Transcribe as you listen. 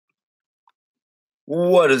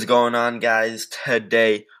What is going on, guys?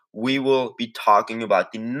 Today we will be talking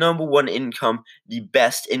about the number one income, the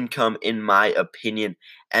best income in my opinion,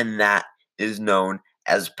 and that is known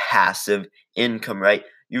as passive income, right?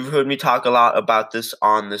 You've heard me talk a lot about this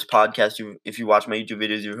on this podcast. If you watch my YouTube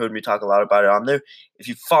videos, you've heard me talk a lot about it on there. If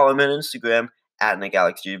you follow me on Instagram,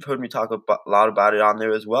 @NickGalaxy, you've heard me talk a lot about it on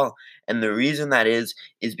there as well. And the reason that is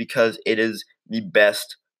because it is the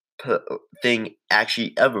best thing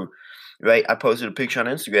actually ever, right? I posted a picture on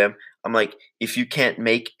Instagram. I'm like, if you can't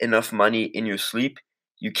make enough money in your sleep,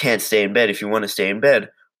 you can't stay in bed. If you want to stay in bed,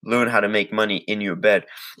 learn how to make money in your bed.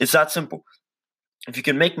 It's that simple. If you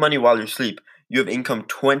can make money while you sleep, you have income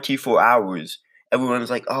 24 hours. Everyone's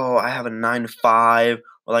like, oh, I have a 9 to 5,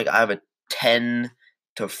 or like I have a 10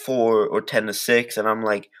 to 4 or 10 to 6. And I'm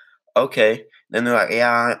like, okay. Then they're like,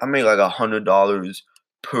 yeah, I make like $100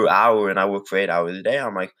 per hour and I work for 8 hours a day.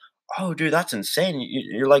 I'm like, oh, dude, that's insane.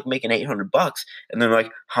 You're like making $800. And they're like,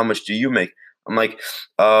 how much do you make? I'm like,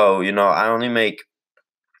 oh, I only make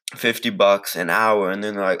 $50 an hour. And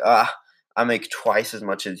then they're like, I make twice as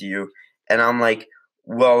much as you. And I'm like,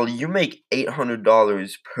 well, you make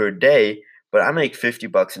 $800 per day, but I make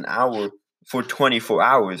 $50 an hour for 24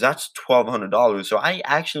 hours. That's $1,200. So I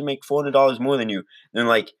actually make $400 more than you. Then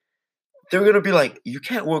like, they're gonna be like, you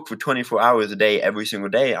can't work for 24 hours a day every single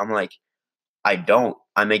day. I'm like, I don't.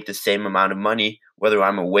 I make the same amount of money whether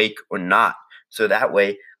I'm awake or not. So that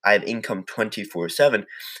way I have income 24/7.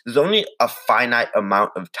 There's only a finite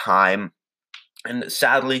amount of time, and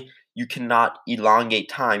sadly, you cannot elongate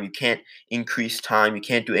time. You can't increase time. You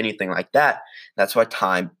can't do anything like that. That's why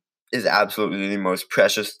time is absolutely the most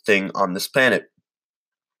precious thing on this planet.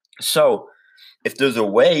 So, if there's a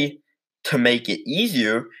way to make it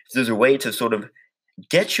easier, if there's a way to sort of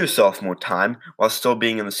get yourself more time while still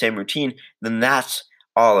being in the same routine, then that's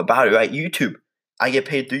all about it, right? YouTube. I get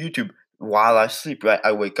paid through YouTube while I sleep, right?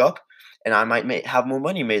 I wake up and I might have more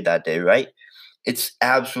money made that day, right? It's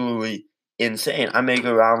absolutely insane. I make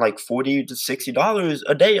around like $40 to $60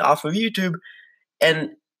 a day off of YouTube.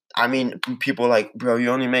 And I mean, people are like, bro, you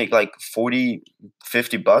only make like 40,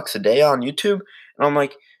 $50 a day on YouTube. And I'm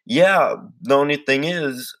like, yeah, the only thing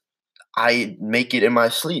is I make it in my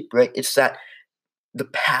sleep, right? It's that the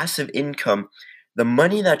passive income, the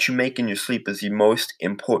money that you make in your sleep is the most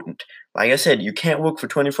important. Like I said, you can't work for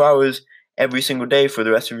 24 hours every single day for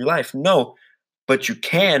the rest of your life. No, but you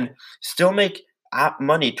can still make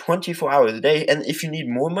money 24 hours a day. And if you need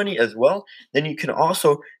more money as well, then you can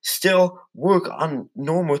also still work on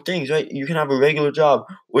normal things, right? You can have a regular job,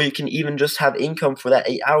 or you can even just have income for that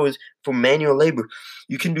 8 hours for manual labor.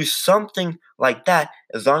 You can do something like that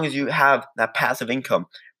as long as you have that passive income.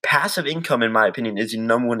 Passive income, in my opinion, is the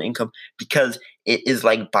number one income because it is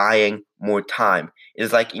like buying more time. It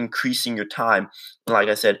is like increasing your time. And like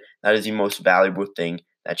I said, that is the most valuable thing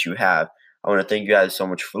that you have. I want to thank you guys so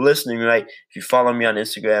much for listening, right? If you follow me on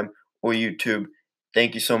Instagram or YouTube,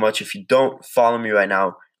 thank you so much. If you don't follow me right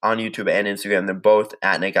now on YouTube and Instagram, they're both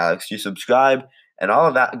 @NickGalaxy. Subscribe and all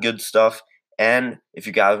of that good stuff. And if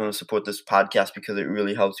you guys want to support this podcast because it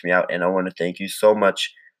really helps me out, and I want to thank you so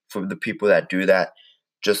much for the people that do that,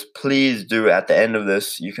 just please do at the end of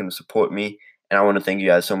this, you can support me. And I want to thank you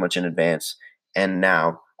guys so much in advance. And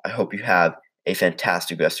now I hope you have a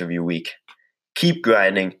fantastic rest of your week. Keep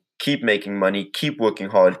grinding, keep making money, keep working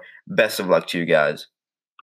hard. Best of luck to you guys.